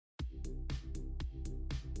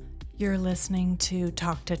You're listening to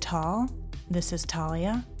Talk to Tall. This is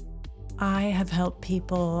Talia. I have helped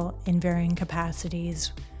people in varying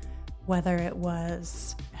capacities, whether it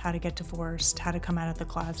was how to get divorced, how to come out of the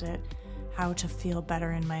closet, how to feel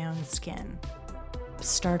better in my own skin,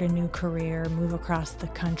 start a new career, move across the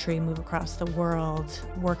country, move across the world,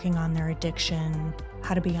 working on their addiction,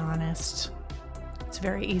 how to be honest. It's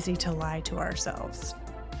very easy to lie to ourselves.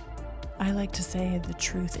 I like to say the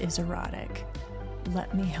truth is erotic.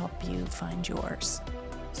 Let me help you find yours.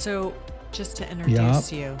 So, just to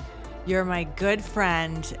introduce you, you're my good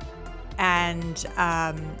friend and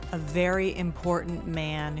a very important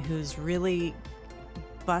man who's really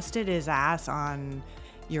busted his ass on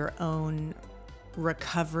your own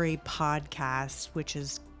recovery podcast, which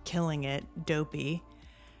is killing it, Dopey.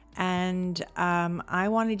 And I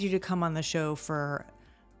wanted you to come on the show for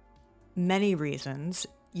many reasons.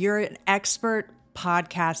 You're an expert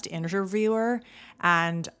podcast interviewer,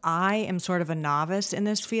 and I am sort of a novice in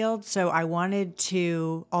this field. So I wanted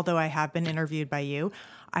to, although I have been interviewed by you,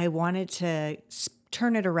 I wanted to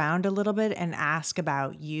turn it around a little bit and ask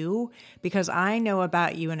about you, because I know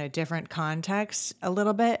about you in a different context a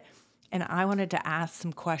little bit, and I wanted to ask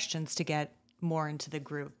some questions to get more into the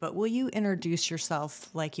groove. But will you introduce yourself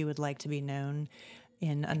like you would like to be known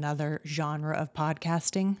in another genre of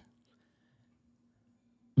podcasting?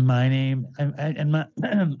 My name,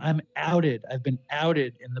 I'm outed. I've been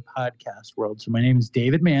outed in the podcast world. So my name is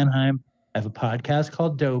David Mannheim. I have a podcast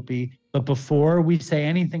called Dopey. But before we say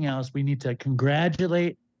anything else, we need to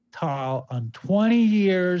congratulate Tal on 20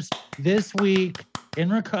 years this week in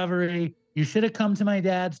recovery. You should have come to my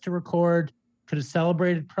dad's to record. Could have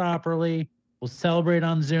celebrated properly. We'll celebrate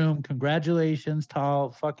on Zoom. Congratulations,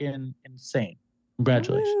 Tal. Fucking insane.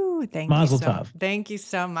 Congratulations. Ooh, Mazel tov. Thank you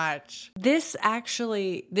so much. This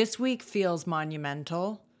week feels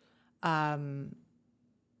monumental. First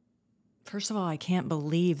of all, I can't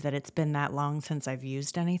believe that it's been that long since I've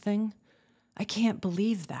used anything. I can't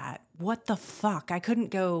believe that. What the fuck? I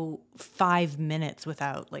couldn't go 5 minutes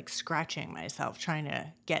without like scratching myself, trying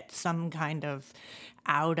to get some kind of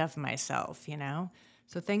out of myself, you know?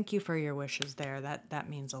 So thank you for your wishes there. That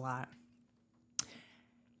means a lot.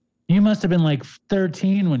 You must have been like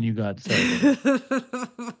 13 when you got sober.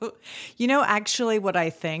 You know, actually what I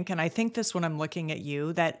think, and I think this when I'm looking at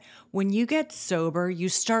you, that when you get sober, you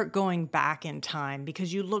start going back in time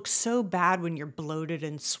because you look so bad when you're bloated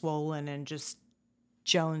and swollen and just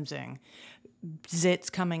jonesing. Zits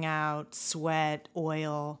coming out, sweat,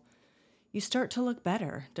 oil. You start to look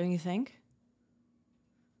better, don't you think?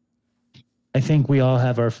 I think we all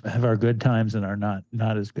have our good times and our not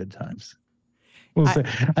as good times. We'll say.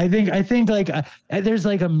 I think like there's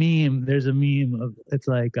like a meme. There's a meme of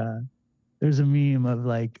there's a meme of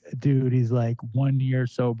like, dude, he's like 1 year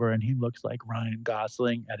sober and he looks like Ryan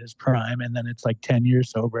Gosling at his prime, and then it's like 10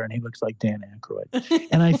 years sober and he looks like Dan Aykroyd.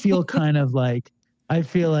 And I feel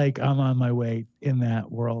like I'm on my way in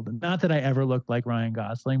that world. Not that I ever looked like Ryan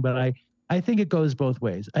Gosling, but I think it goes both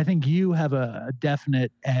ways. I think you have a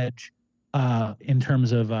definite edge in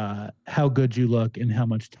terms of how good you look and how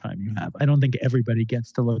much time you have. I don't think everybody gets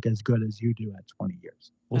to look as good as you do at 20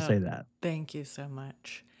 years. We'll say that. Thank you so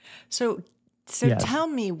much. So yes. Tell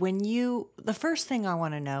me, the first thing I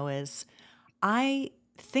want to know is, I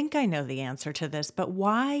think I know the answer to this, but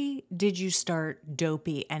why did you start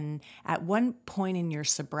Dopey? And at one point in your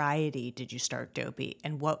sobriety did you start Dopey?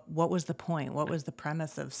 And what was the point? What was the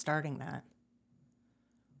premise of starting that?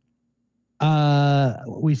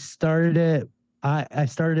 We started it. I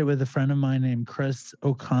started it with a friend of mine named Chris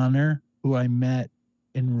O'Connor, who I met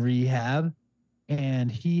in rehab,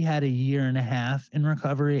 and he had 1.5 years in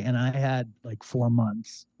recovery, and I had like 4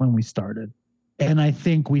 months when we started. And I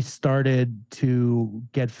think we started to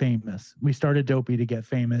get famous. We started Dopey to get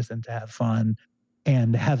famous and to have fun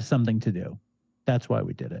and have something to do. That's why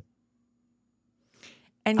we did it.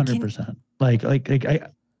 And 100%.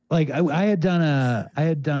 I had done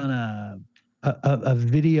a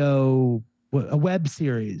video, a web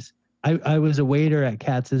series. I was a waiter at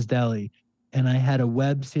Katz's Deli, and I had a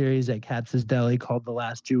web series at Katz's Deli called The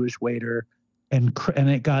Last Jewish Waiter, and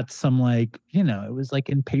it got some like, you know, it was like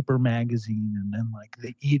in Paper Magazine and then like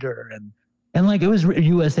The Eater and like it was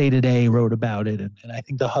USA Today wrote about it, and I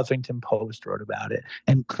think the Huffington Post wrote about it.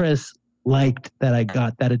 And Chris liked that I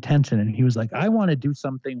got that attention, and he was like, I want to do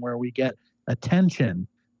something where we get attention.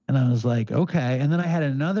 And I was like, okay. And then I had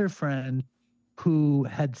another friend who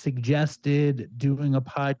had suggested doing a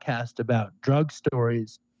podcast about drug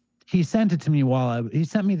stories. He sent it to me he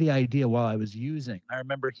sent me the idea while I was using. I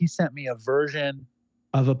remember he sent me a version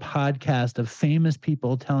of a podcast of famous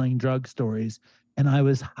people telling drug stories, and I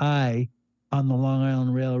was high on the Long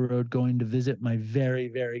Island Railroad going to visit my very,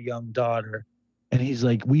 very young daughter. And he's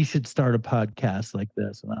like, we should start a podcast like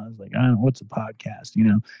this. And I was like, I don't know, what's a podcast, you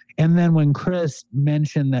know? And then when Chris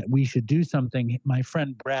mentioned that we should do something, my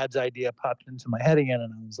friend Brad's idea popped into my head again.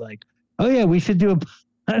 And I was like, oh yeah, we should do a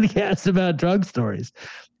podcast about drug stories.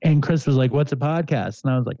 And Chris was like, what's a podcast?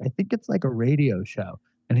 And I was like, I think it's like a radio show.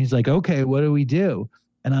 And he's like, okay, what do we do?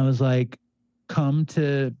 And I was like, come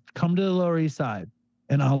to the Lower East Side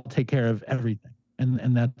and I'll take care of everything.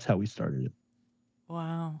 And that's how we started it.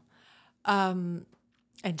 Wow. And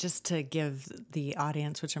just to give the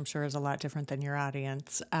audience, which I'm sure is a lot different than your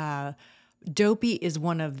audience, Dopey is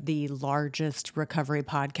one of the largest recovery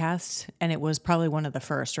podcasts, and it was probably one of the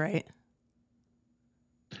first, right?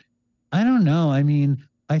 I don't know. I mean,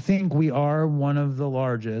 I think we are one of the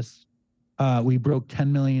largest. We broke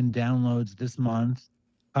 10 million downloads this month,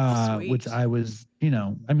 which I was,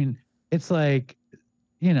 I mean, it's like,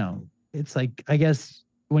 I guess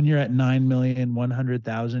when you're at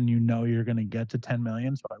 9,100,000, you're going to get to 10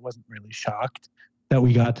 million. So I wasn't really shocked that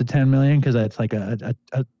we got to 10 million because it's like a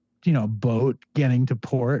boat getting to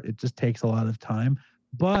port. It just takes a lot of time.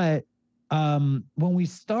 But when we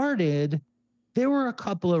started, there were a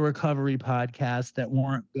couple of recovery podcasts that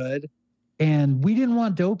weren't good. And we didn't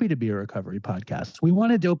want Dopey to be a recovery podcast. We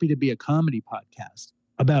wanted Dopey to be a comedy podcast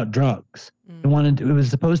about drugs. It was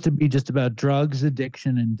supposed to be just about drugs,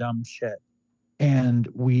 addiction, and dumb shit. And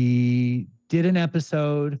we did an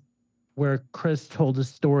episode where Chris told a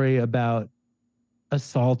story about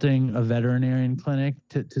assaulting a veterinarian clinic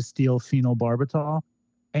to steal phenobarbital.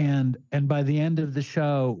 And by the end of the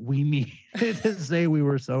show, we needed to say we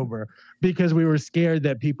were sober because we were scared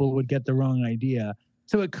that people would get the wrong idea.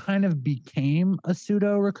 So it kind of became a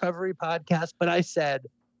pseudo recovery podcast. But I said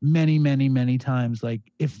many, many, many times, like,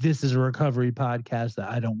 if this is a recovery podcast,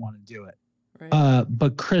 I don't want to do it. Right.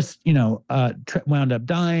 But Chris, wound up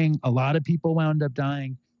dying. A lot of people wound up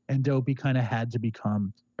dying. And Dopey kind of had to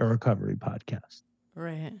become a recovery podcast.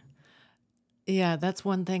 Right. Yeah, that's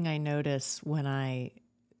one thing I noticed when I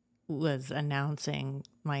was announcing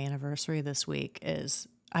my anniversary this week is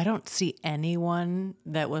I don't see anyone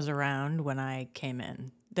that was around when I came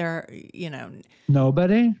in. There,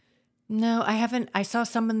 Nobody? No, I haven't. I saw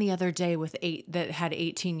someone the other day that had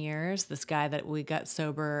 18 years. This guy that we got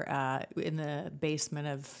sober in the basement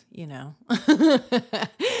of,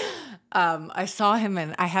 I saw him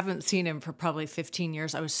and I haven't seen him for probably 15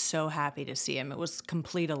 years. I was so happy to see him. It was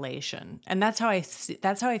complete elation. And that's how I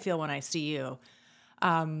feel when I see you.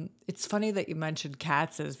 It's funny that you mentioned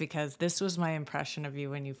Katz's because this was my impression of you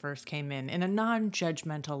when you first came in a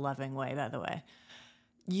non-judgmental, loving way, by the way.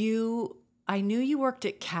 I knew you worked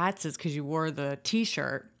at Katz's because you wore the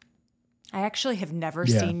t-shirt. I actually have never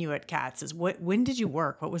seen you at Katz's. When did you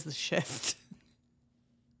work? What was the shift?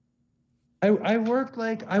 I worked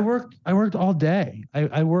all day.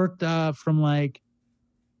 I worked from I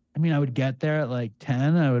would get there at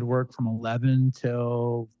 10. I would work from 11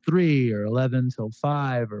 till 3 or 11 till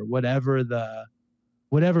 5 or whatever it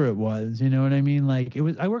was. You know what I mean?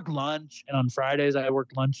 I worked lunch, and on Fridays I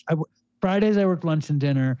worked lunch. Fridays I worked lunch and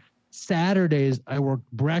dinner. Saturdays I worked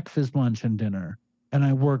breakfast, lunch, and dinner, and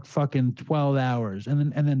I worked fucking 12 hours.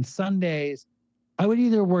 And then Sundays I would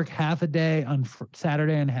either work half a day on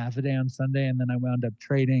Saturday and half a day on Sunday, and then I wound up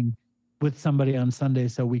trading with somebody on Sunday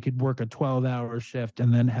so we could work a 12-hour shift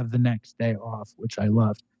and then have the next day off, which I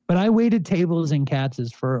loved. But I waited tables in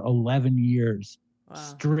Katz's for 11 years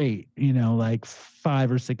straight,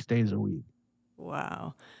 5 or 6 days a week.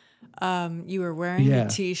 Wow. You were wearing the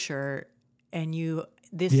t-shirt and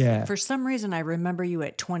for some reason I remember you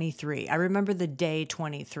at 23. I remember the day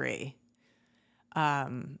 23.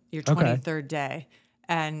 Your 23rd day.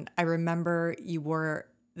 And I remember you wore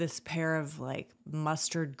this pair of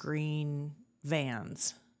mustard green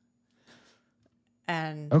Vans.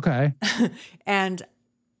 And and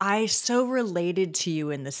I so related to you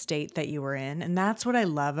in the state that you were in. And that's what I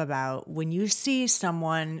love about when you see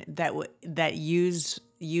someone that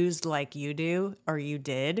used like you do, or you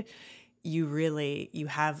did, you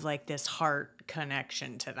have this heart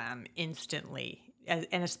connection to them instantly. And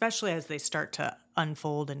especially as they start to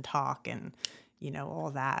unfold and talk and,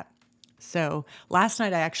 all that. So last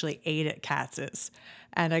night I actually ate at Katz's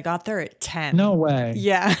and I got there at 10. No way.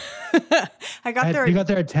 Yeah. You got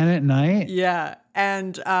there at 10 at night? Yeah.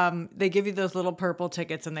 And they give you those little purple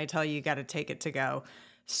tickets and they tell you got to take it to go.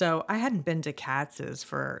 So I hadn't been to Katz's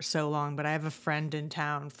for so long, but I have a friend in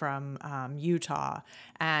town from Utah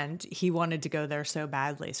and he wanted to go there so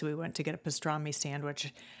badly. So we went to get a pastrami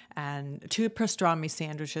sandwich and 2 pastrami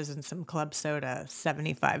sandwiches and some club soda,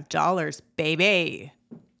 $75, baby.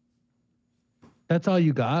 That's all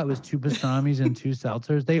you got? It was 2 pastrami's and 2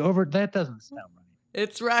 seltzers? That doesn't sound right.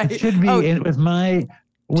 It's right. It should be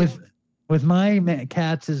with my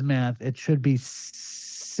Katz's math, it should be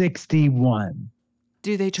 61.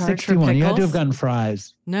 Do they charge 61. for pickles? You had to have gotten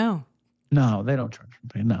fries. No. No, they don't charge for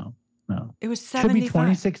pickles. No. It was $75. Should be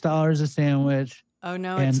 $26 a sandwich. Oh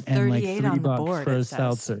no, it's 38 like on the $3 board. for a It says.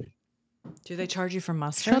 seltzer. Do they charge you for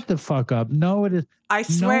mustard? Shut the fuck up. No, it is. I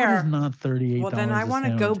swear. No, it is not $38. Well, then I want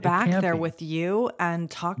to go back there with you and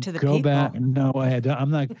talk to the people. Go back. No,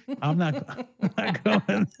 I'm not. I'm not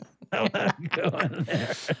going. I'm not going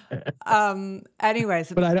there.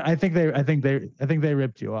 Anyways, but I think they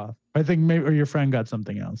ripped you off. I think maybe, or your friend got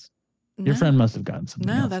something else. Your friend must have gotten something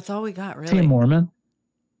else. No, that's all we got, really. Is he a Mormon?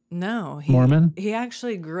 No, Mormon. He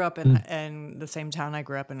actually grew up in the same town I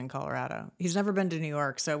grew up in Colorado. He's never been to New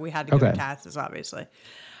York, so we had to go to Katz's, obviously.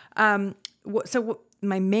 So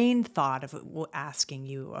my main thought of asking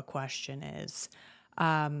you a question is,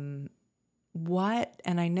 what?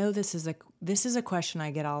 And I know this is a question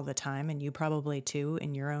I get all the time, and you probably too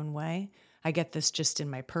in your own way. I get this just in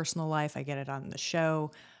my personal life. I get it on the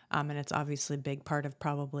show, and it's obviously a big part of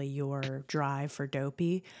probably your drive for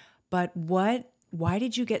Dopey. But why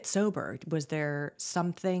did you get sober? Was there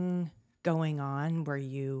something going on where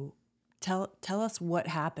you tell us what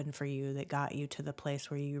happened for you that got you to the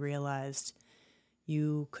place where you realized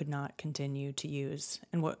you could not continue to use?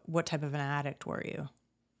 And what type of an addict were you?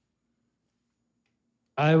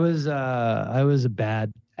 I was a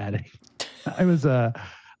bad addict. I was a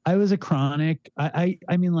chronic. I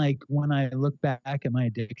mean, like, when I look back at my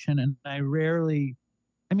addiction, and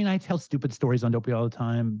I tell stupid stories on Dopey all the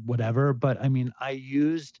time, whatever. But I mean, I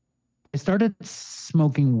started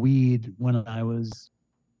smoking weed when I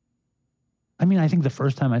think the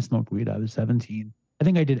first time I smoked weed, I was 17. I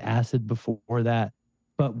think I did acid before that.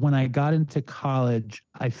 But when I got into college,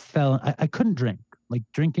 I couldn't drink. Like,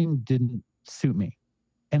 drinking didn't suit me.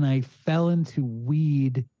 And I fell into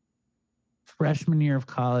weed freshman year of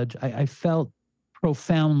college. I felt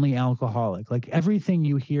profoundly alcoholic. Like, everything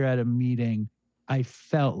you hear at a meeting, I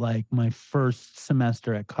felt like my first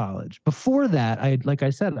semester at college. Before that, I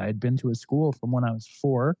had been to a school from when I was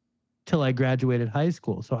 4 till I graduated high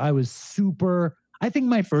school. So I was I think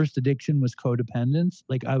my first addiction was codependence.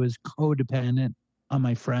 Like, I was codependent on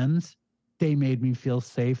my friends. They made me feel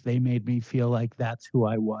safe. They made me feel like that's who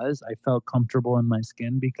I was. I felt comfortable in my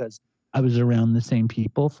skin because I was around the same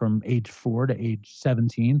people from age 4 to age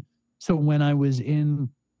 17. So when I was in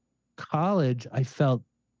college, I felt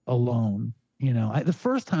alone. The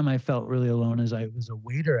first time I felt really alone is I was a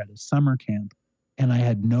waiter at a summer camp, and I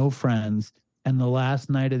had no friends. And the last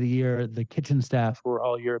night of the year, the kitchen staff were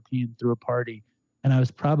all European, threw a party, and I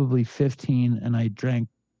was probably 15, and I drank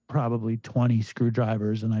probably 20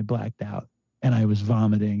 screwdrivers, and I blacked out, and I was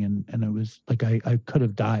vomiting, and it was like I could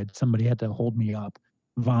have died. Somebody had to hold me up,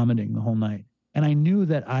 vomiting the whole night. And I knew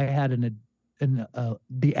that I had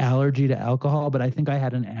the allergy to alcohol, but I think I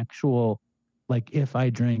had an actual, like, if I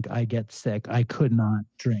drink, I get sick. I could not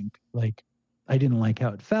drink. Like, I didn't like how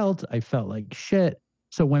it felt. I felt like shit.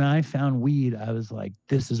 So when I found weed, I was like,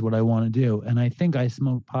 this is what I want to do. And I think I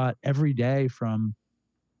smoked pot every day from,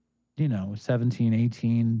 17,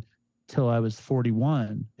 18 till I was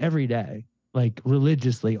 41, every day, like,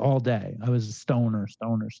 religiously all day. I was a stoner.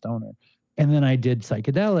 And then I did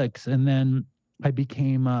psychedelics, and then I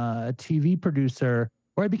became a TV producer,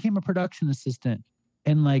 or I became a production assistant.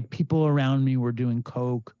 And, like, people around me were doing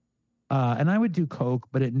coke, and I would do coke,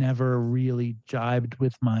 but it never really jibed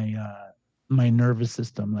with my nervous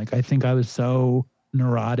system. Like, I think I was so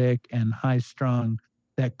neurotic and high strung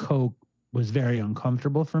that coke was very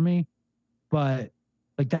uncomfortable for me. But,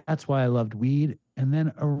 like, that's why I loved weed. And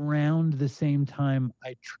then around the same time,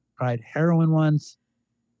 I tried heroin once,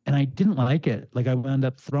 and I didn't like it. Like, I wound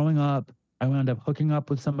up throwing up. I wound up hooking up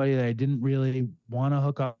with somebody that I didn't really want to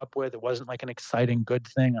hook up with. It wasn't like an exciting, good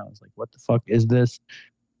thing. I was like, what the fuck is this?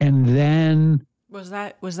 And then was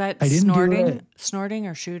that snorting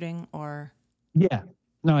or shooting or? Yeah,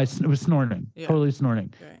 no, it was snorting, totally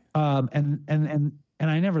snorting. Right. And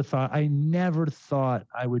I never thought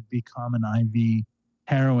I would become an IV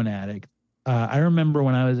heroin addict. I remember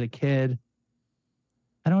when I was a kid,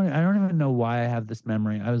 I don't even know why I have this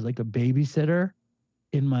memory. I was like a babysitter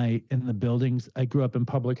in the buildings. I grew up in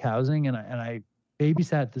public housing, and I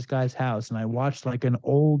babysat this guy's house, and I watched like an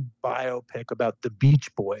old biopic about the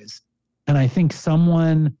Beach Boys. And I think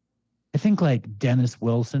like Dennis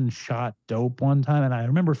Wilson shot dope one time, and I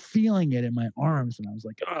remember feeling it in my arms, and I was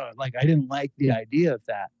like, oh, like, I didn't like the idea of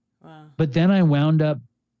that. Wow. But then I wound up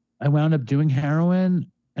doing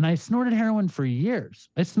heroin, and I snorted heroin for years.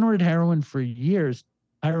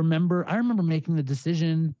 I remember making the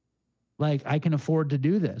decision, like, I can afford to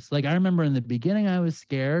do this. Like, I remember in the beginning I was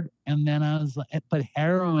scared, and then I was like, but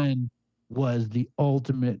heroin was the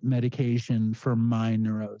ultimate medication for my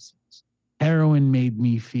neurosis. Heroin made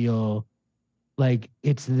me feel like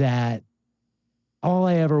it's that all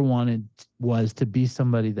I ever wanted was to be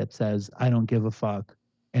somebody that says, I don't give a fuck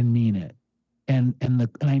and mean it. And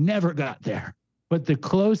I never got there. But the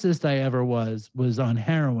closest I ever was on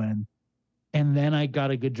heroin. And then I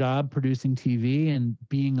got a good job producing TV and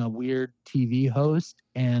being a weird TV host.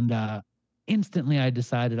 And instantly I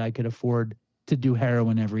decided I could afford to do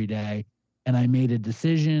heroin every day. And I made a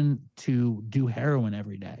decision to do heroin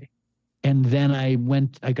every day. And then I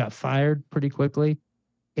got fired pretty quickly.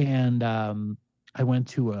 And I went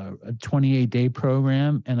to a 28-day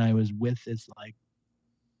program, and I was with this like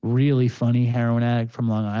really funny heroin addict from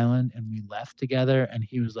Long Island, and we left together, and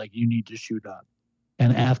he was like, you need to shoot up.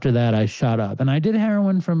 And after that, I shot up, and I did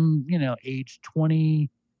heroin from, age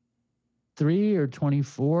 23 or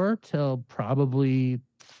 24 till probably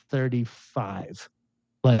 35,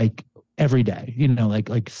 like every day,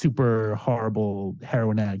 like super horrible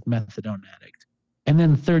heroin addict, methadone addict. And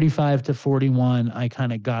then 35 to 41, I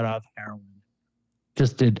kind of got off heroin.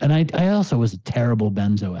 Just did. And I also was a terrible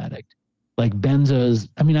benzo addict. Like benzos,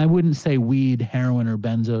 I mean, I wouldn't say weed, heroin, or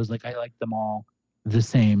benzos. Like I like them all the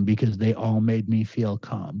same because they all made me feel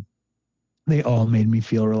calm. They all made me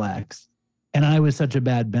feel relaxed. And I was such a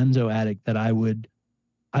bad benzo addict that I would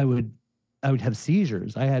have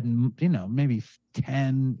seizures. I had, maybe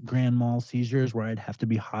 10 grand mal seizures where I'd have to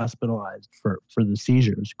be hospitalized for the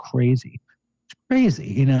seizures. Crazy,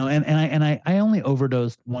 and I only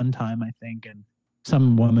overdosed one time, I think, and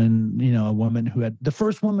some woman, a woman who had the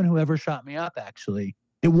first woman who ever shot me up. Actually,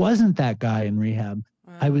 it wasn't that guy in rehab.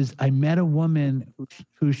 Wow. I met a woman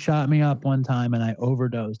who shot me up one time, and I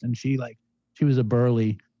overdosed, and she was a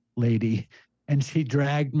burly lady, and she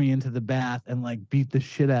dragged me into the bath and like beat the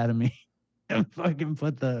shit out of me and fucking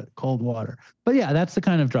put the cold water. But yeah, that's the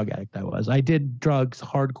kind of drug addict I was. I did drugs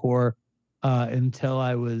hardcore until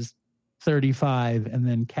I was 35, and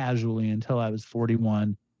then casually until I was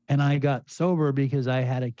 41. And I got sober because I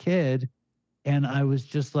had a kid, and I was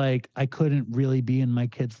just like, I couldn't really be in my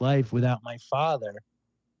kid's life without my father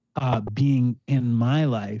being in my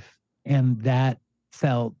life. And that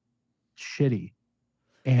felt shitty.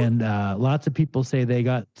 And lots of people say they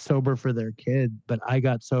got sober for their kid, but I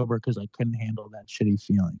got sober because I couldn't handle that shitty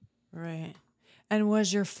feeling. Right. And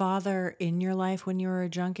was your father in your life when you were a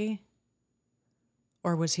junkie?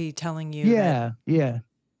 Or was he telling you that? Yeah,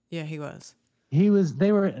 he was.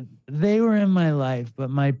 They were in my life, but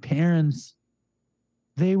my parents,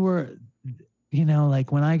 they were, like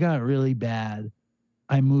when I got really bad,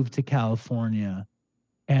 I moved to California,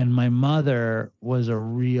 and my mother was a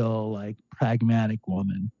real like pragmatic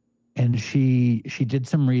woman, and she did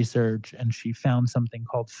some research, and she found something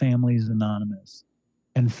called Families Anonymous.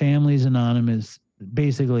 And Families Anonymous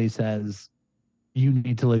basically says you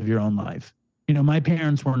need to live your own life. My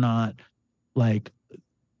parents were not like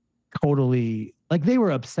totally, like they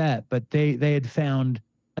were upset, but they had found,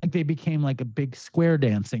 like they became like a big square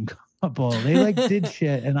dancing couple. They like did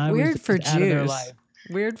shit, and I was for out Jews. Of their life.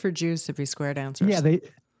 Weird for Jews to be square dancers. Yeah,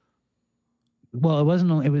 well, it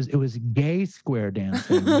wasn't only, it was gay square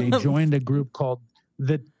dancing. They joined a group called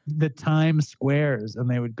the Times Squares, and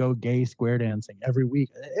they would go gay square dancing every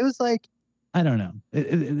week. It was like, I don't know,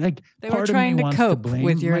 like they were trying to cope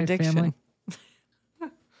with your addiction. Family.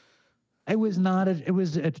 It was not it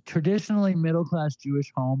was a traditionally middle-class Jewish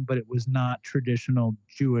home, but it was not traditional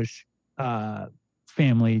Jewish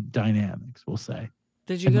family dynamics, we'll say.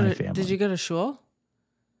 Did you go to shul?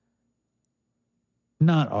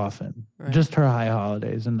 Not often. Right. Just her high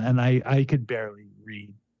holidays, and I could barely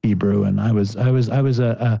read Hebrew, and I was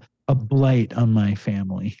a blight on my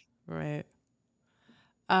family. Right.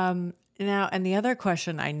 Now, and the other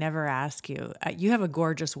question I never ask you, you have a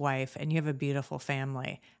gorgeous wife and you have a beautiful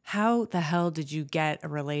family. How the hell did you get a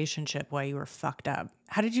relationship while you were fucked up?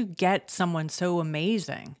 How did you get someone so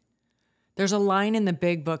amazing? There's a line in the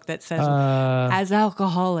big book that says, as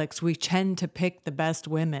alcoholics, we tend to pick the best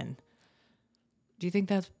women. Do you think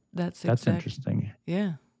that's interesting?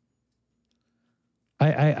 Yeah.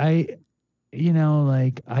 I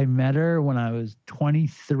I met her when I was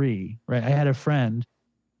 23, right? I had a friend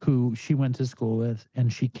who she went to school with,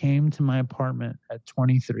 and she came to my apartment at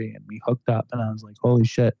 23, and we hooked up, and I was like, holy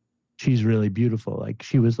shit, she's really beautiful. Like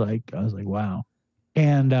I was like, wow.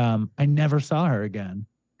 And I never saw her again.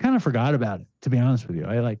 Kind of forgot about it, to be honest with you.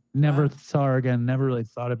 I like never saw her again, never really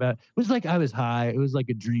thought about it. It was like I was high. It was like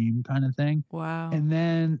a dream kind of thing. Wow. And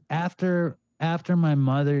then after my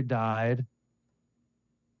mother died,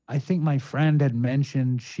 I think my friend had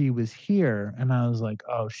mentioned she was here, and I was like,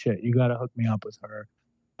 "Oh shit, you got to hook me up with her."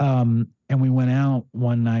 And we went out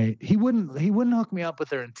one night. He wouldn't hook me up with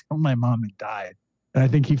her until my mom had died. And I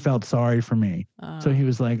think he felt sorry for me. So he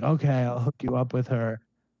was like, "Okay, I'll hook you up with her."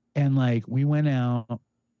 And like we went out,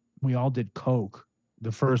 we all did coke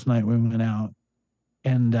the first night we went out,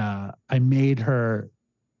 and I made her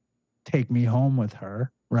take me home with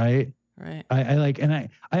her, right? Right. I like, and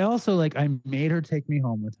I also like, I made her take me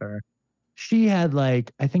home with her. She had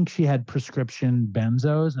like, I think she had prescription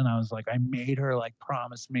benzos, and I was like, I made her like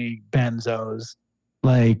promise me benzos,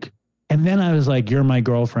 like, and then I was like, "You're my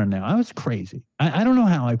girlfriend now." I was crazy. I don't know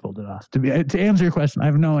how I pulled it off. To answer your question, I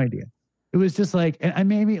have no idea. It was just like, and I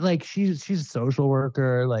maybe like she's a social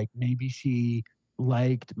worker, like maybe she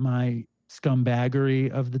liked my scumbaggery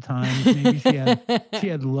of the times. Maybe she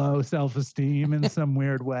had low self-esteem in some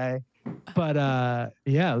weird way. But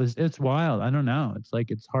yeah, it's wild. I don't know. It's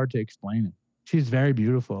like it's hard to explain it. She's very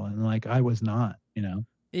beautiful, and like I was not, you know.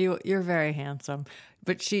 You're very handsome.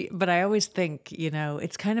 But I always think,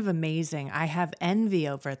 it's kind of amazing. I have envy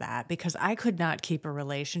over that because I could not keep a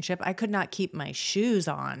relationship. I could not keep my shoes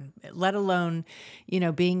on, let alone,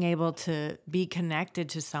 being able to be connected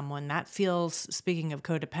to someone. That feels, speaking of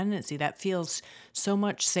codependency, that feels so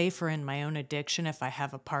much safer in my own addiction if I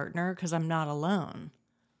have a partner because I'm not alone.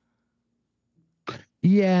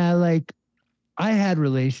 Yeah, like I had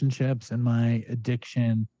relationships in my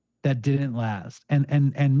addiction that didn't last.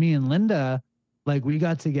 And me and Linda, like we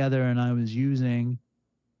got together and I was using,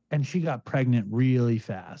 and she got pregnant really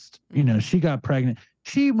fast. You know, she got pregnant.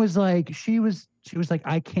 She was like,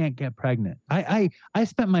 "I can't get pregnant." I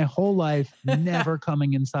spent my whole life never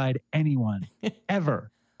coming inside anyone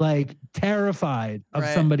ever, like terrified of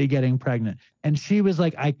Right. somebody getting pregnant. And she was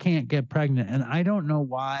like, "I can't get pregnant." And I don't know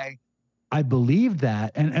why I believed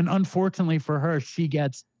that. And unfortunately for her, she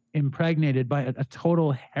gets impregnated by a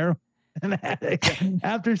total heroin addict.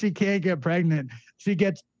 After she can't get pregnant, she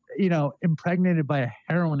gets, impregnated by a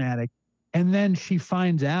heroin addict. And then she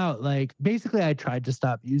finds out, like, basically I tried to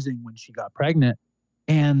stop using when she got pregnant.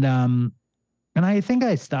 And I think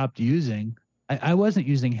I stopped using. I wasn't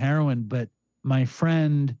using heroin, but my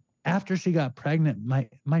friend, after she got pregnant,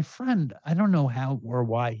 my friend, I don't know how or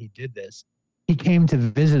why he did this. He came to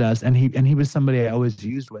visit us, and he was somebody I always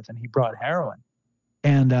used with, and he brought heroin.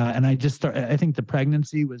 And I just started. I think the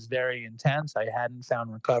pregnancy was very intense. I hadn't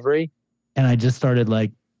found recovery, and I just started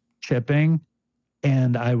like chipping,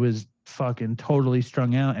 and I was fucking totally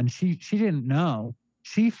strung out. And she didn't know.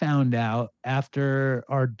 She found out after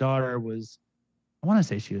our daughter was, I want to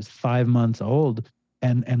say she was 5 months old,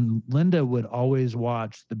 and Linda would always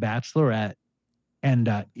watch The Bachelorette and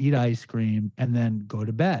eat ice cream and then go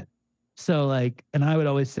to bed. So like, and I would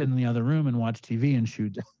always sit in the other room and watch TV and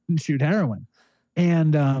shoot shoot heroin.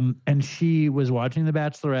 And she was watching The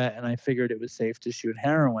Bachelorette, and I figured it was safe to shoot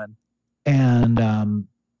heroin. And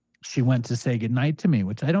she went to say goodnight to me,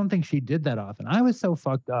 which I don't think she did that often. I was so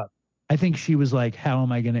fucked up. I think she was like, "How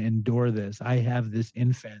am I going to endure this? I have this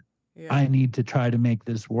infant. Yeah. I need to try to make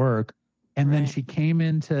this work." And then Right. she came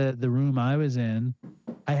into the room I was in.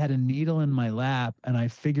 I had a needle in my lap, and I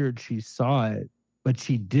figured she saw it, but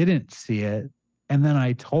she didn't see it. And then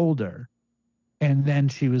I told her. And then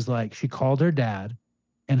she was like, she called her dad,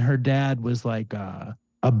 and her dad was like a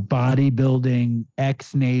bodybuilding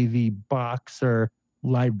ex-Navy boxer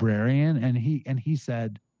librarian. And he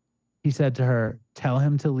said to her, "Tell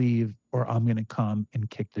him to leave or I'm going to come and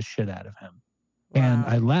kick the shit out of him." Wow. And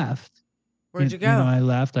I left. Where'd you go? I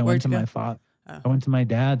left. I went to my father. I went to my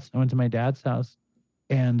dad's house,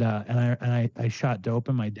 and I shot dope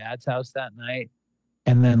in my dad's house that night.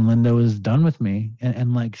 And then Linda was done with me,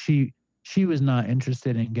 and like she was not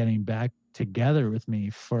interested in getting back together with me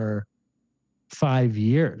for 5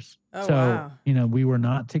 years. Oh, So, wow. we were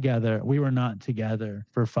not together. We were not together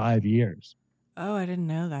for 5 years. Oh, I didn't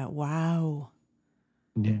know that. Wow.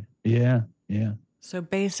 Yeah. So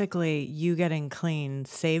basically, you getting clean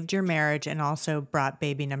saved your marriage and also brought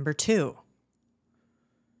baby number 2.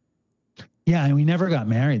 Yeah, and we never got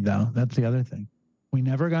married though. That's the other thing. We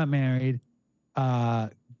never got married. I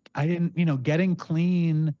didn't, getting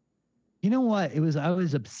clean. You know what? I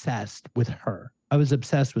was obsessed with her. I was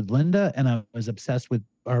obsessed with Linda, and I was obsessed with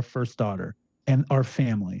our first daughter and our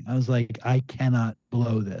family. I was like, I cannot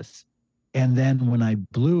blow this. And then when I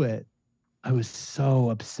blew it, I was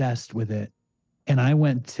so obsessed with it. And I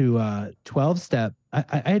went to 12 step.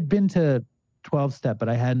 I had been to 12 step, but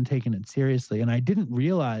I hadn't taken it seriously. And I didn't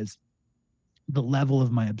realize the level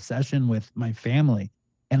of my obsession with my family.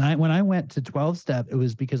 And when I went to 12 step, it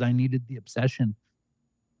was because I needed the obsession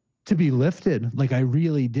to be lifted. Like I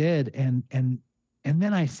really did. And And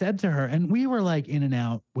then I said to her, and we were like in and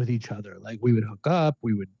out with each other. Like we would hook up,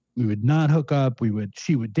 we would not hook up,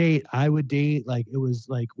 she would date, I would date. Like it was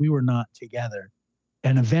like we were not together.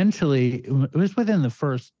 And eventually it was within the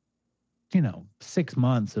first, 6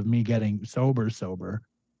 months of me getting sober.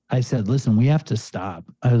 I said, listen, we have to stop.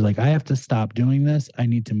 I was like, I have to stop doing this. I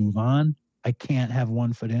need to move on. I can't have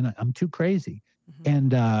one foot in. I'm too crazy.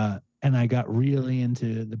 And I got really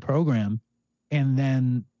into the program. And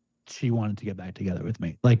then she wanted to get back together with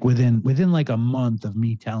me. Like within like a month of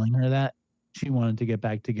me telling her that, she wanted to get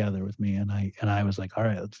back together with me. And I was like, all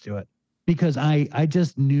right, let's do it. Because I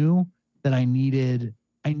just knew that I needed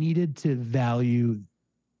to value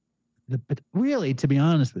but really, to be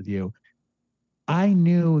honest with you, I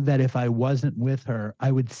knew that if I wasn't with her,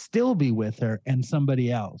 I would still be with her and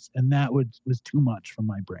somebody else. And that was too much for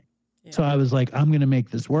my brain. Yeah. So I was like, I'm going to make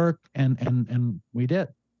this work. And we did.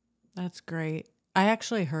 That's great. I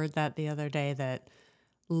actually heard that the other day, that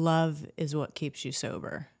love is what keeps you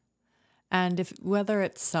sober. And whether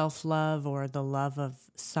it's self-love or the love of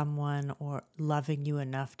someone or loving you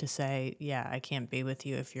enough to say, yeah, I can't be with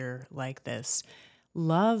you if you're like this.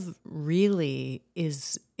 Love really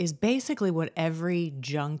is basically what every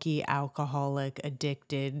junkie, alcoholic,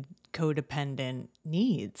 addicted, codependent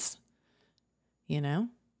needs, Yeah,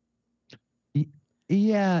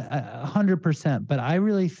 100%. But I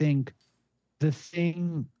really think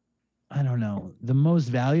I don't know, the most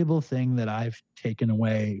valuable thing that I've taken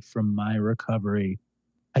away from my recovery,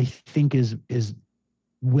 I think is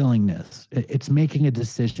willingness. It's making a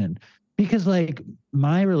decision. Because like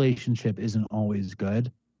my relationship isn't always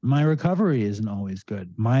good. My recovery isn't always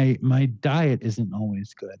good. My diet isn't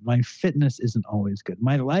always good. My fitness isn't always good.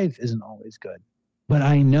 My life isn't always good. But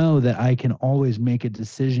I know that I can always make a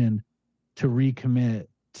decision to recommit,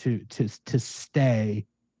 to stay,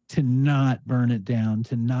 to not burn it down,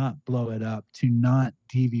 to not blow it up, to not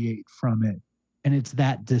deviate from it. And it's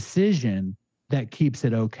that decision that keeps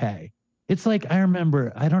it okay. It's like, I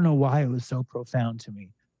remember, I don't know why it was so profound to me.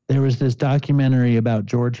 There was this documentary about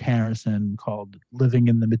George Harrison called Living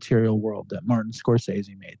in the Material World that Martin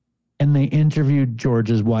Scorsese made. And they interviewed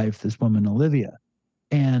George's wife, this woman, Olivia.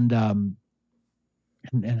 And I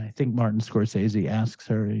think Martin Scorsese asks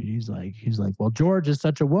her, he's like, well, George is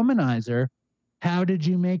such a womanizer. How did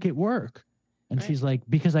you make it work? And right. She's like,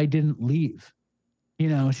 because I didn't leave.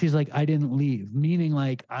 She's like, I didn't leave, meaning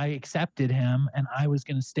like I accepted him and I was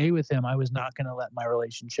going to stay with him. I was not going to let my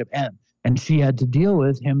relationship end. And she had to deal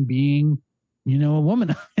with him being, a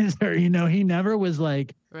womanizer. He never was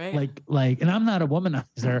like, right. like, and I'm not a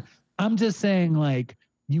womanizer. I'm just saying, like,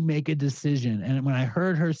 you make a decision. And when I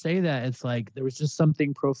heard her say that, it's like, there was just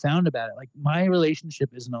something profound about it. Like, my relationship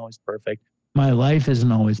isn't always perfect. My life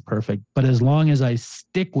isn't always perfect. But as long as I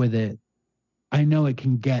stick with it, I know it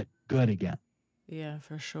can get good again. Yeah,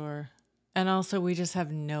 for sure. And also, we just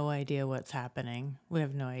have no idea what's happening. We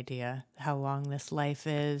have no idea how long this life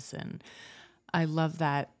is. And I love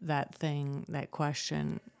that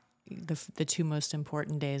question. The two most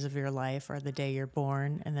important days of your life are the day you're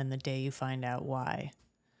born and then the day you find out why.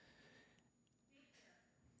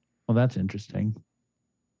 Well, that's interesting.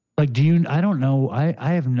 Like, I don't know.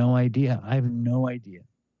 I have no idea. I have no idea.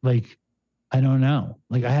 Like, I don't know.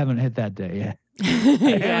 Like, I haven't hit that day yet. I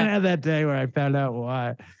haven't had that day where I found out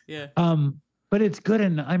why. Yeah. But it's good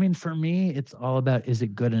enough. I mean, for me, it's all about, is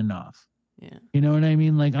it good enough? Yeah. You know what I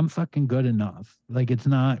mean? Like, I'm fucking good enough. Like, it's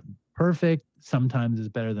not perfect. Sometimes it's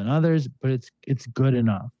better than others, but it's good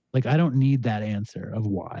enough. Like, I don't need that answer of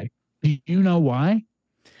why. Do you know why?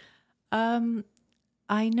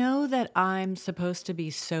 I know that I'm supposed to be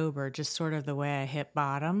sober, just sort of the way I hit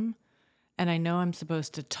bottom. And I know I'm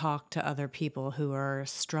supposed to talk to other people who are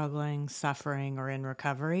struggling, suffering, or in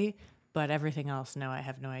recovery, but everything else, no, I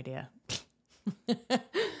have no idea.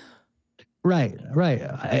 Right.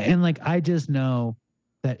 And like, I just know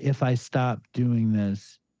that if I stop doing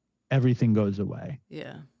this, everything goes away.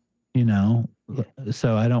 Yeah.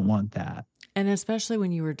 So I don't want that. And especially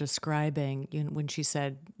when you were describing, when she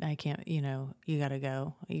said, I can't, you got to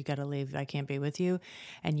go, you got to leave, I can't be with you.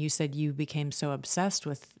 And you said you became so obsessed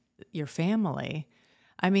with your family.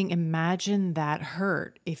 I mean, imagine that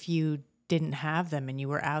hurt if you didn't have them and you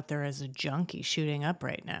were out there as a junkie shooting up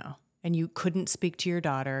right now and you couldn't speak to your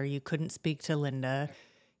daughter. You couldn't speak to Linda.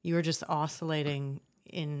 You were just oscillating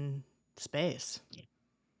in space.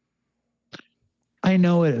 I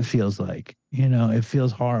know what it feels like. It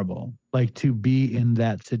feels horrible. Like, to be in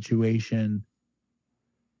that situation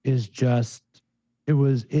is just, it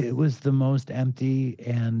was the most empty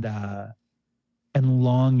and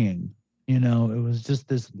longing. It was just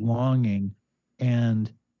this longing.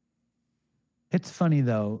 And it's funny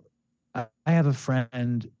though, I have a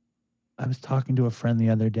friend. I was talking to a friend the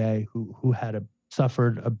other day who had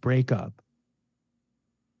suffered a breakup.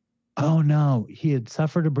 Oh no, he had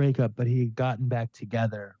suffered a breakup, but he had gotten back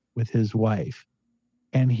together with his wife.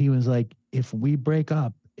 And he was like, if we break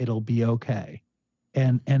up, it'll be okay.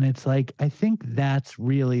 And it's like, I think that's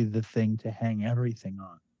really the thing to hang everything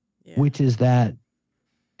on, which is that,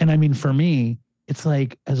 and I mean, for me, it's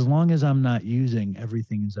like, as long as I'm not using,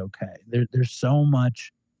 everything is okay. There's so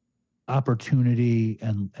much opportunity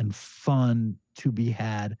and fun to be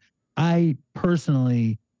had. I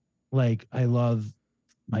personally, like, I love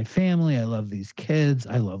my family. I love these kids.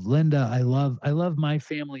 I love Linda. I love my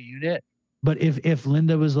family unit. But if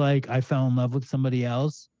Linda was like, I fell in love with somebody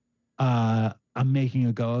else, I'm making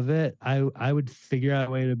a go of it, I would figure out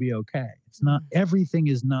a way to be okay. It's not, everything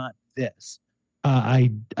is not this. I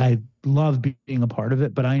love being a part of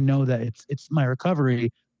it, but I know that it's my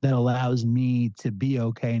recovery that allows me to be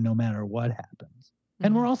okay no matter what happens.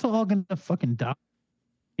 And we're also all gonna fucking die.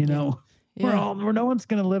 You know, we're no one's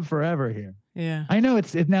gonna live forever here. Yeah. I know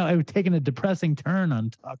it's now taking a depressing turn on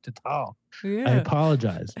Talk to Tall. Yeah. I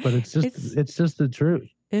apologize, but it's just the truth.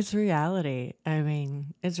 It's reality. I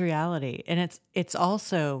mean, it's reality. And it's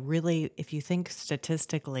also really, if you think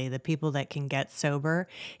statistically, the people that can get sober,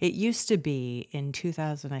 it used to be in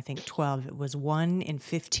 2000, I think 12, it was 1 in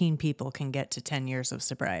 15 people can get to 10 years of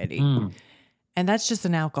sobriety. And that's just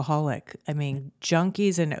an alcoholic. I mean,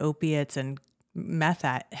 junkies and opiates and meth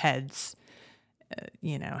heads,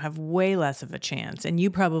 have way less of a chance. And you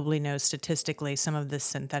probably know statistically some of this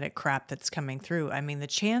synthetic crap that's coming through. I mean, the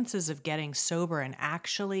chances of getting sober and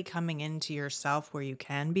actually coming into yourself where you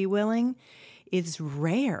can be willing is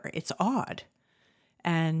rare. It's odd.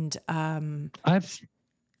 And No,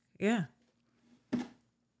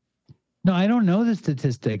 I don't know the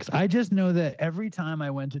statistics. I just know that every time I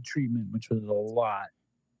went to treatment, which was a lot,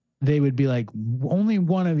 they would be like, only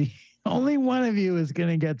one of you is going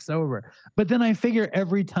to get sober. But then I figure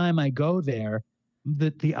every time I go there,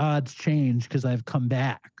 that the odds change because I've come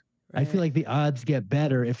back. Right. I feel like the odds get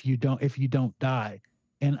better if you don't die.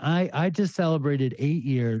 And I just celebrated 8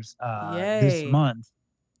 years this month.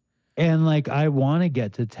 And like, I want to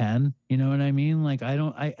get to 10, you know what I mean? Like,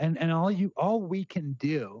 all we can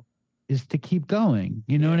do is to keep going.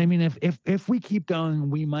 You know what I mean? If we keep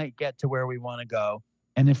going, we might get to where we want to go.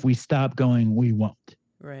 And if we stop going, we won't.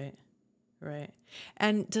 Right.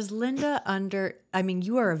 And does Linda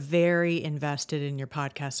you are very invested in your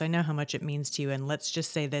podcast. I know how much it means to you. And let's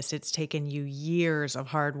just say this, it's taken you years of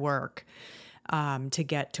hard work to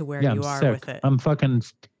get to where you are sick. with it. I'm fucking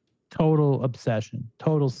total obsession,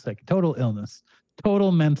 total sick, total illness,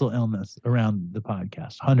 total mental illness around the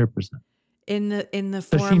podcast, 100%. In the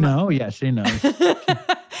form. Does she know? Yeah, she knows.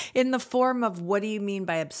 In the form of, what do you mean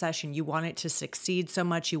by obsession? You want it to succeed so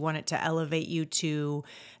much, you want it to elevate you to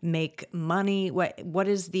make money. What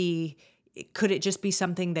is could it just be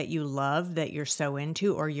something that you love, that you're so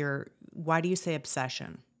into, or why do you say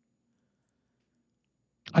obsession?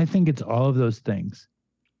 I think it's all of those things.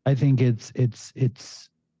 I think it's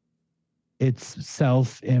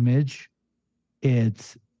self-image,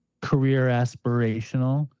 it's career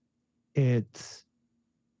aspirational, it's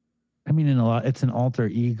an alter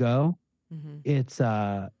ego. Mm-hmm. It's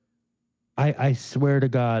I swear to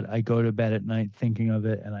God, I go to bed at night thinking of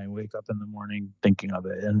it, and I wake up in the morning thinking of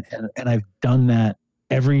it, and I've done that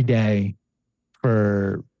every day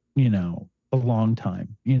for a long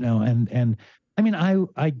time, and I mean,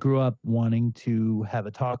 I grew up wanting to have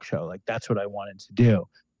a talk show. Like, that's what I wanted to do,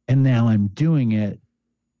 and now I'm doing it,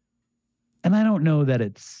 and I don't know that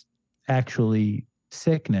it's actually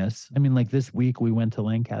sickness. I mean, like, this week we went to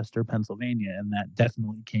Lancaster, Pennsylvania, and that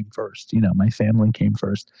definitely came first. My family came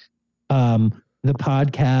first. The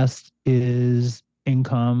podcast is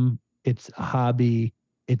income, it's a hobby,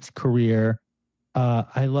 it's career.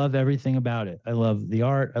 I love everything about it. I love the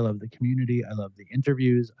art, I love the community, I love the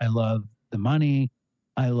interviews, I love the money,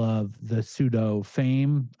 I love the pseudo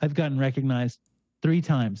fame. I've gotten recognized 3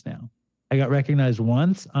 times now. I got recognized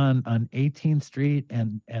once on 18th Street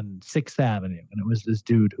and 6th Avenue. And it was this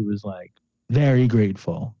dude who was like very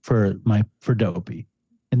grateful for Dopey.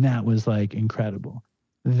 And that was like incredible.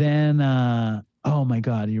 Then, oh my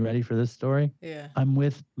God, are you ready for this story? Yeah. I'm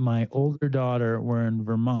with my older daughter. We're in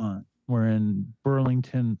Vermont. We're in we're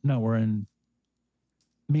in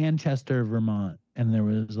Manchester, Vermont. And there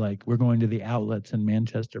was like, we're going to the outlets in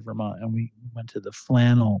Manchester, Vermont. And we went to the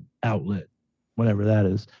flannel outlet, whatever that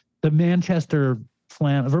is. The Manchester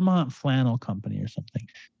Vermont Flannel Company or something.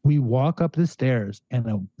 We walk up the stairs,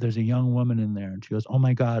 and there's a young woman in there, and she goes, "Oh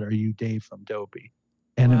my God, are you Dave from Dopey?"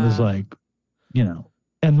 And It was like,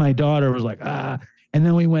 and my daughter was like, And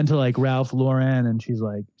then we went to like Ralph Lauren, and she's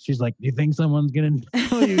like, do you think someone's gonna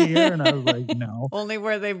know you here? And I was like, no. Only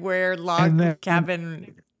where they wear And log then,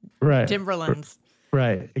 cabin right, Timberlands.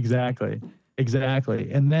 right, exactly.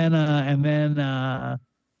 And then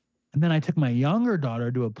I took my younger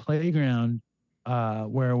daughter to a playground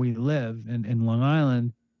where we live in Long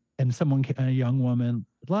Island, and a young woman,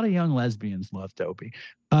 a lot of young lesbians love Dopey.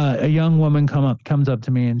 A young woman comes up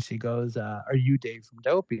to me and she goes, "Are you Dave from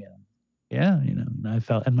Dopey?" And yeah,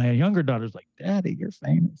 and my younger daughter's like, "Daddy, you're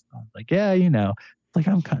famous." I was like, "Yeah, like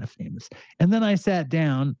I'm kind of famous." And then I sat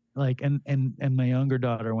down, like, and my younger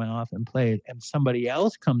daughter went off and played, and somebody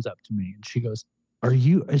else comes up to me and she goes,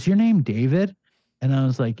 is your name David? And I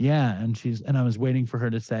was like, yeah. And I was waiting for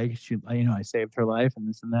her to say, I saved her life and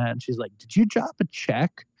this and that. And she's like, did you drop a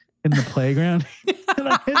check in the playground? And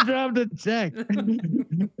I dropped a check.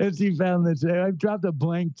 And she found the check. I dropped a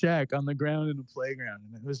blank check on the ground in the playground.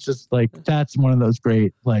 And it was just like, that's one of those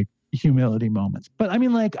great, like, humility moments. But I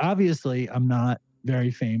mean, like, obviously I'm not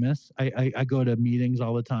very famous. I go to meetings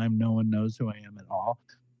all the time. No one knows who I am at all.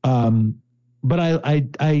 But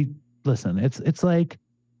I listen, it's like,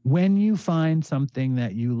 when you find something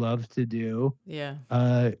that you love to do, Yeah.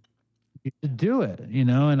 You should do it,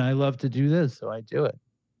 and I love to do this, so I do it.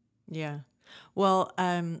 Yeah. Well,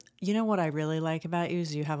 you know what I really like about you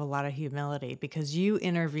is you have a lot of humility, because you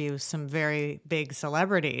interview some very big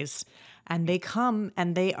celebrities and they come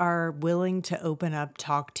and they are willing to open up,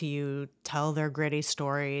 talk to you, tell their gritty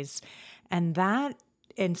stories.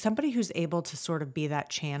 And somebody who's able to sort of be that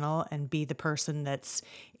channel and be the person that's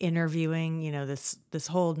interviewing, this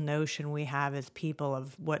whole notion we have as people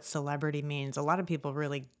of what celebrity means. A lot of people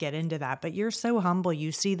really get into that, but you're so humble.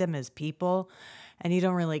 You see them as people and you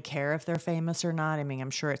don't really care if they're famous or not. I mean,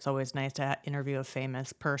 I'm sure it's always nice to interview a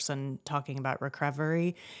famous person talking about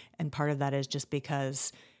recovery. And part of that is just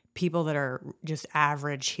because people that are just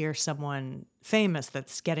average hear someone famous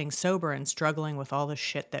that's getting sober and struggling with all the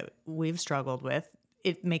shit that we've struggled with.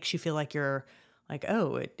 It makes you feel like you're like,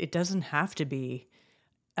 oh, it doesn't have to be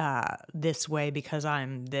this way because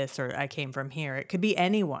I'm this or I came from here. It could be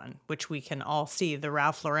anyone, which we can all see. The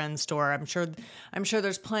Ralph Lauren store. I'm sure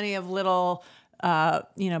there's plenty of little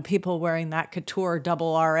people wearing that couture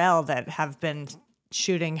double RL that have been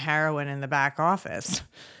shooting heroin in the back office.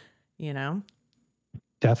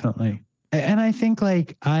 Definitely. And I think,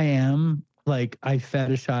 like, I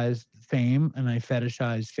fetishize fame and I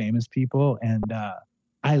fetishize famous people, and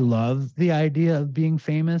I love the idea of being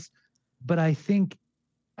famous, but I think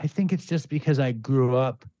it's just because I grew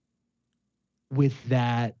up with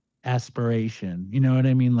that aspiration. You know what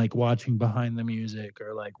I mean? Like watching Behind the Music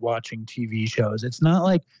or like watching TV shows. It's not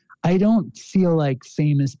like, I don't feel like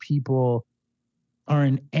famous people are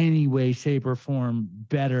in any way, shape, or form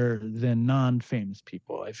better than non-famous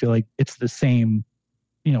people. I feel like it's the same,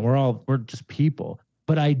 we're just people.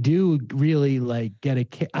 But I do really get a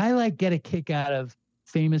kick out of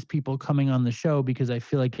famous people coming on the show because I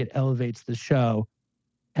feel like it elevates the show.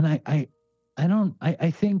 And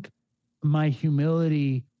I think my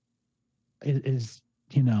humility is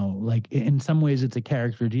like, in some ways it's a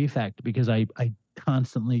character defect, because I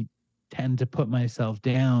constantly tend to put myself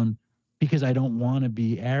down because I don't want to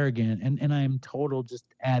be arrogant, and I'm total just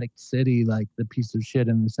Attic City, like the piece of shit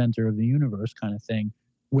in the center of the universe kind of thing,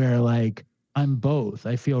 where like I'm both.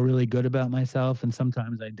 I feel really good about myself, and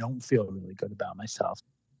sometimes I don't feel really good about myself.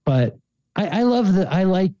 But I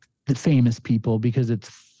like the famous people because it's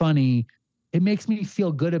funny. It makes me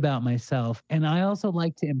feel good about myself, and I also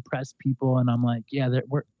like to impress people. And I'm like, yeah,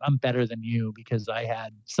 I'm better than you because I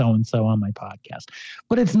had so and so on my podcast.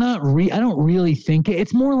 But it's not I don't really think it.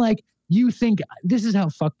 It's more like, you think this is how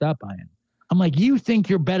fucked up I am. I'm like, you think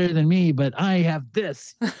you're better than me, but I have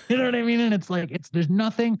this. You know what I mean? And it's like, there's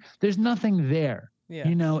nothing there.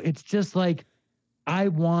 Yeah. It's just like, I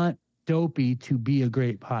want Dopey to be a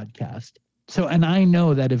great podcast. So, and I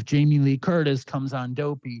know that if Jamie Lee Curtis comes on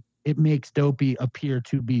Dopey, it makes Dopey appear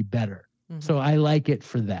to be better. Mm-hmm. So I like it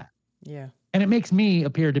for that. Yeah. And it makes me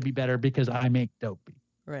appear to be better because I make Dopey.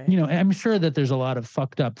 Right. And I'm sure that there's a lot of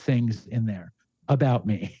fucked up things in there about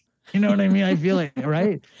me. You know what I mean? I feel like,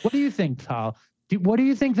 right? What do you think, Tal? What do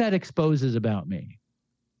you think that exposes about me?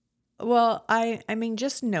 Well, I mean,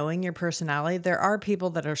 just knowing your personality, there are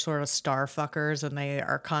people that are sort of star fuckers and they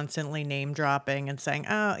are constantly name dropping and saying,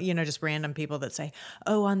 oh, just random people that say,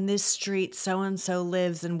 oh, on this street, so-and-so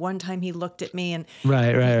lives. And one time he looked at me and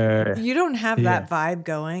right. You don't have that vibe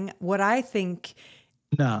going. What I think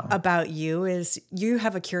No. about you is you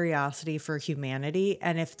have a curiosity for humanity.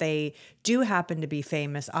 And if they do happen to be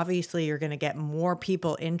famous, obviously you're going to get more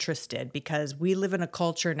people interested because we live in a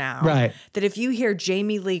culture now right. that if you hear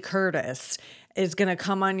Jamie Lee Curtis is going to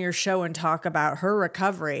come on your show and talk about her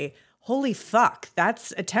recovery, holy fuck,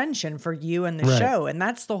 that's attention for you and the Right. show. And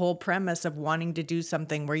that's the whole premise of wanting to do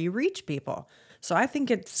something where you reach people. So I think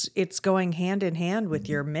it's going hand in hand with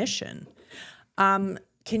your mission.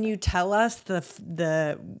 Can you tell us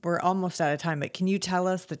we're almost out of time, but can you tell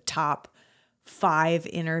us the top 5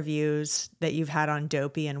 interviews that you've had on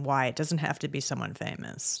Dopey and why? It doesn't have to be someone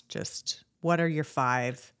famous. Just what are your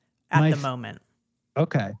 5 at the moment?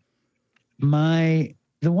 Okay. The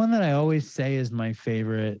one that I always say is my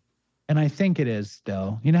favorite, and I think it is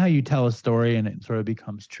still, you know how you tell a story and it sort of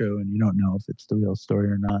becomes true and you don't know if it's the real story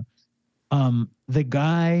or not. The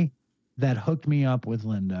guy that hooked me up with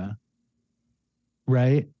Linda,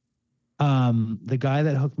 right? The guy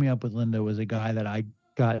that hooked me up with Linda was a guy that I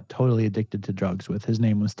got totally addicted to drugs with. His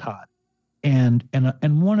name was Todd. And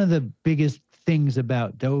one of the biggest things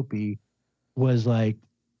about Dopey was like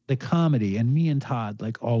the comedy, and me and Todd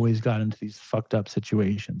like always got into these fucked up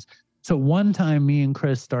situations. So one time me and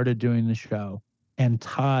Chris started doing the show and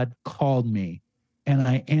Todd called me and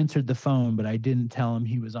I answered the phone, but I didn't tell him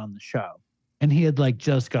he was on the show. And he had like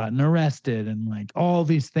just gotten arrested and like all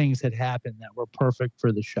these things had happened that were perfect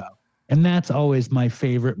for the show. And that's always my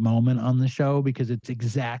favorite moment on the show because it's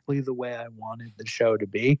exactly the way I wanted the show to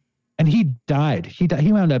be. And he died. He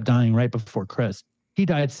wound up dying right before Chris. He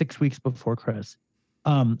died 6 weeks before Chris,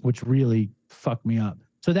 which really fucked me up.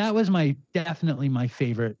 So that was definitely my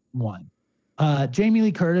favorite one. Jamie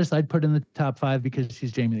Lee Curtis, I'd put in the top 5 because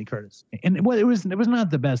she's Jamie Lee Curtis. And it was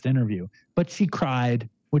not the best interview, but she cried,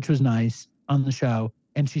 which was nice on the show.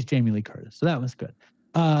 And she's Jamie Lee Curtis. So that was good.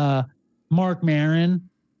 Mark Maron,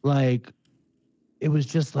 like it was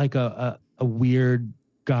just like a weird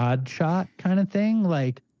God shot kind of thing.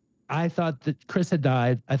 Like I thought that Chris had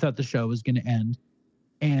died. I thought the show was going to end.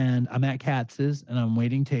 And I'm at Katz's and I'm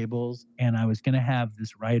waiting tables. And I was going to have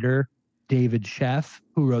this writer, David Sheff,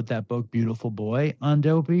 who wrote that book, Beautiful Boy, on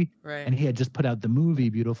Dopey. Right. And he had just put out the movie,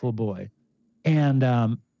 Beautiful Boy. And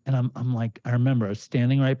I'm like, I remember I was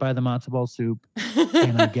standing right by the matzo ball soup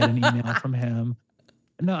and I get an email from him.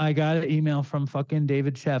 No, I got an email from fucking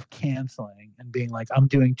David Sheff canceling and being like, I'm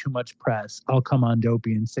doing too much press. I'll come on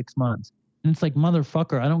Dopey in 6 months. And it's like,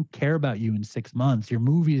 motherfucker, I don't care about you in 6 months. Your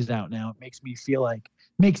movie is out now. It makes me feel like,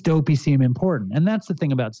 makes Dopey seem important. And that's the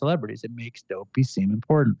thing about celebrities. It makes Dopey seem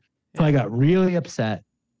important. So I got really upset.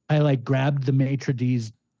 I like grabbed the Maitre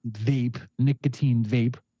D's nicotine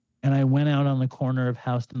vape, and I went out on the corner of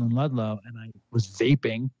Houston and Ludlow and I was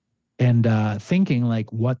vaping and thinking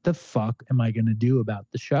like, what the fuck am I going to do about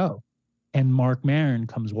the show? And Mark Maron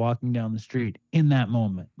comes walking down the street in that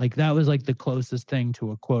moment. Like that was like the closest thing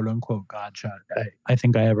to a quote unquote God shot I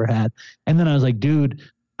think I ever had. And then I was like, dude,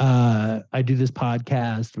 I do this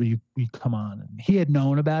podcast. Will you come on? And he had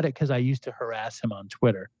known about it because I used to harass him on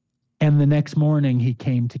Twitter. And the next morning he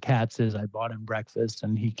came to Katz's. I bought him breakfast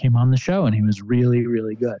and he came on the show and he was really,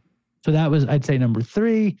 really good. So that was, I'd say, number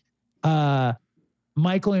 3.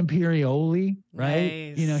 Michael Imperioli,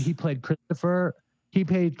 right? Nice. You know, he played Christopher. He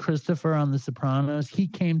played Christopher on The Sopranos. He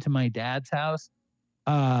came to my dad's house.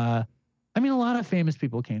 I mean, a lot of famous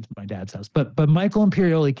people came to my dad's house, but Michael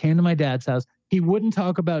Imperioli came to my dad's house. He wouldn't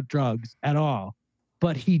talk about drugs at all,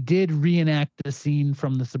 but he did reenact a scene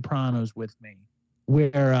from The Sopranos with me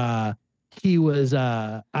where he was,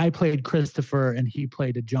 I played Christopher and he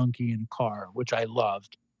played a junkie in a car, which I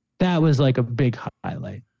loved. That was like a big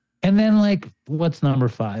highlight. And then like, what's number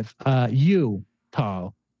 5? You,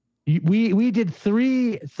 Tal. We did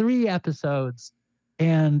three episodes,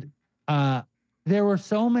 and there were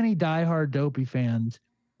so many diehard Dopey fans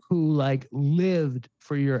who like lived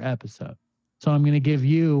for your episode. So I'm going to give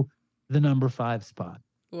you the number 5 spot.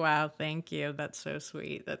 Wow, thank you. That's so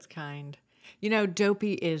sweet. That's kind. You know,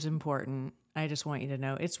 Dopey is important. I just want you to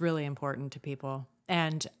know it's really important to people.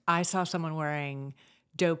 And I saw someone wearing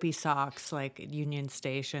Dopey socks like at Union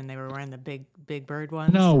Station. They were wearing the big bird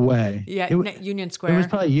ones. No way. Yeah, Union Square. It was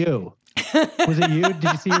probably you. Was it you? Did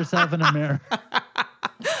you see yourself in a mirror?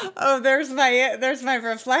 Oh, there's my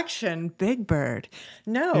reflection. Big Bird.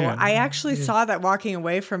 No, Yeah. I actually saw that walking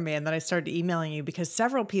away from me, and then I started emailing you because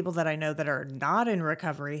several people that I know that are not in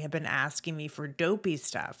recovery have been asking me for Dopey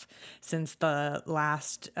stuff since the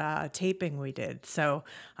last taping we did. So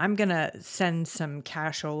I'm going to send some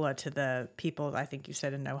cashola to the people, I think you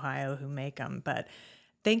said in Ohio, who make them. But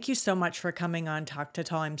thank you so much for coming on Talk to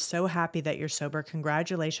Tal. I'm so happy that you're sober.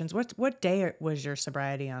 Congratulations. What day was your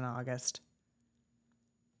sobriety on August?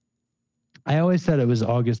 I always said it was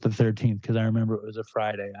August the 13th because I remember it was a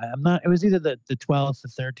Friday. It was either the 12th, the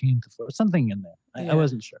 13th, or something in there. I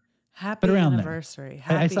wasn't sure. Happy but around anniversary.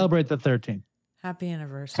 there. I celebrate the 13th. Happy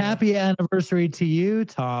anniversary. Happy anniversary to you,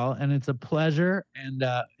 Tal. And it's a pleasure. And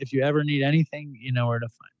if you ever need anything, you know where to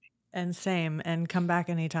find me. And same. And come back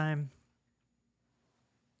anytime.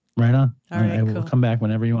 Right on. All right, I will cool. come back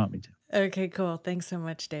whenever you want me to. Okay, cool. Thanks so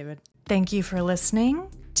much, David. Thank you for listening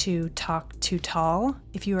to Talk to Tal.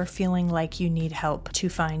 If you are feeling like you need help to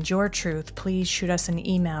find your truth, please shoot us an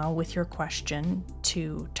email with your question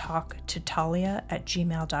to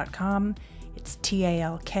talktotalia@gmail.com. It's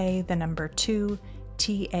TALK, the number 2,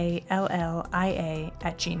 TALLIA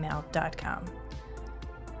 @gmail.com.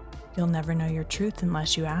 You'll never know your truth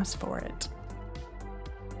unless you ask for it.